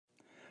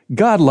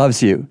God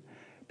loves you.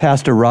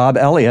 Pastor Rob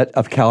Elliott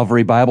of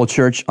Calvary Bible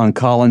Church on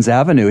Collins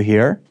Avenue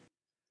here.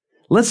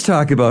 Let's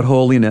talk about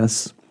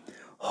holiness.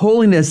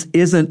 Holiness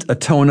isn't a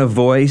tone of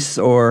voice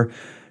or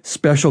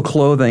special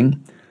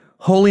clothing.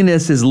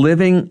 Holiness is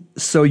living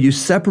so you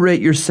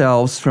separate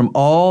yourselves from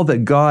all that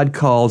God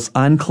calls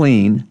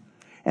unclean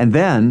and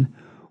then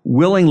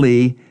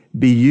willingly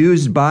be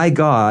used by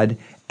God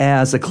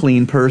as a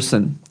clean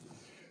person.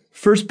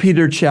 1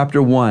 Peter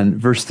chapter 1,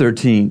 verse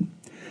 13.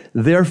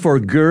 Therefore,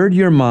 gird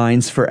your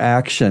minds for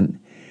action.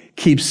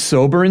 Keep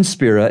sober in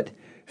spirit.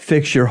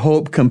 Fix your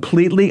hope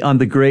completely on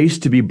the grace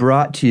to be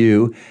brought to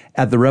you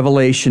at the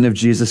revelation of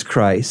Jesus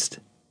Christ.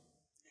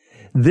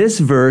 This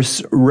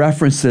verse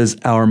references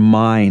our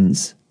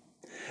minds.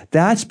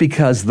 That's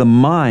because the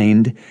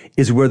mind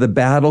is where the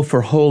battle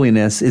for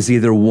holiness is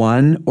either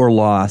won or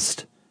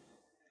lost.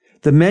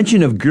 The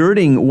mention of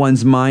girding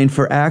one's mind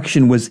for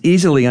action was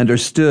easily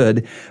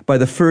understood by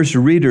the first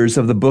readers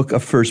of the book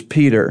of 1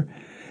 Peter.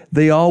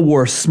 They all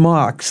wore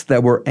smocks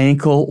that were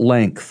ankle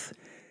length.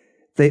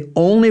 The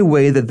only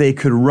way that they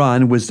could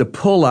run was to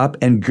pull up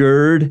and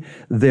gird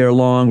their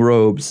long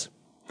robes.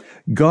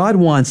 God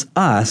wants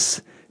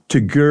us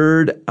to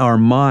gird our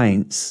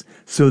minds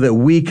so that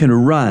we can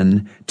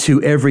run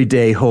to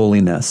everyday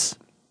holiness.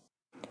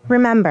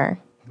 Remember,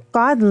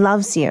 God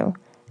loves you,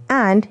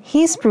 and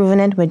He's proven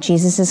it with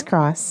Jesus'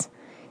 cross.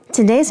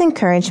 Today's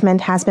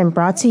encouragement has been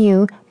brought to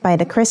you by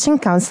the Christian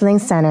Counseling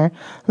Center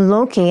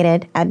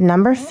located at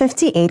number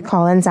 58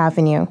 Collins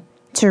Avenue.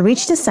 To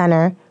reach the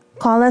center,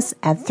 call us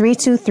at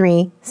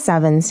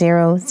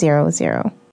 323-7000.